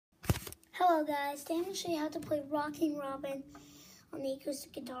Hello guys, today I'm going to show you how to play Rockin' Robin on the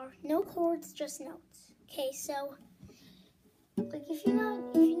acoustic guitar. No chords, just notes. Okay, so like if you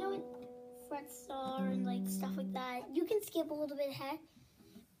know what frets are and like stuff like that, you can skip a little bit ahead.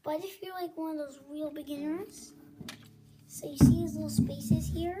 But if you're like one of those real beginners, so you see these little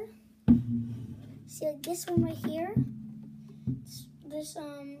spaces here. See like this one right here, this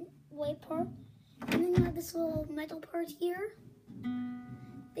white part, and then you have this little metal part here.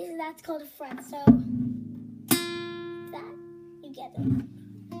 Basically, that's called a fret, so that, you get it.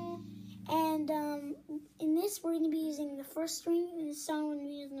 And in this, we're going to be using the first string. In this song, we're going to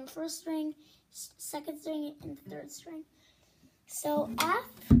be using the first string, second string, and the third string. So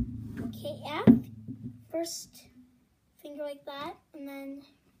F, okay, F, first finger like that, and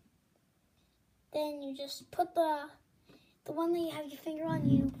then you just put the one that you have your finger on,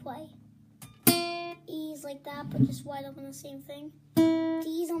 you play. E's like that, but just wide open, the same thing.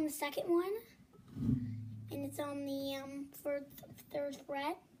 D's on the second one, and it's on the third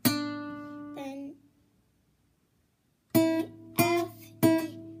fret. Then F,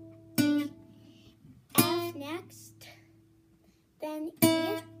 E, F next. Then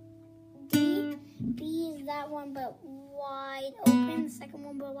E, D, B is that one but wide open, the second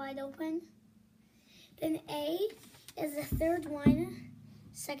one but wide open. Then A is the third one,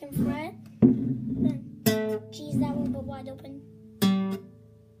 second fret. Then G is that one but wide open.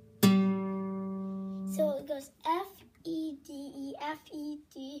 So it goes F, E, D, E, F, E,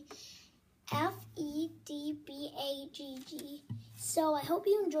 D, F, E, D, B, A, G, G. So I hope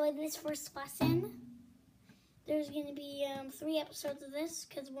you enjoyed this first lesson. There's going to be 3 episodes of this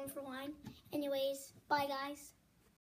because 1 for 1. Anyways, bye guys.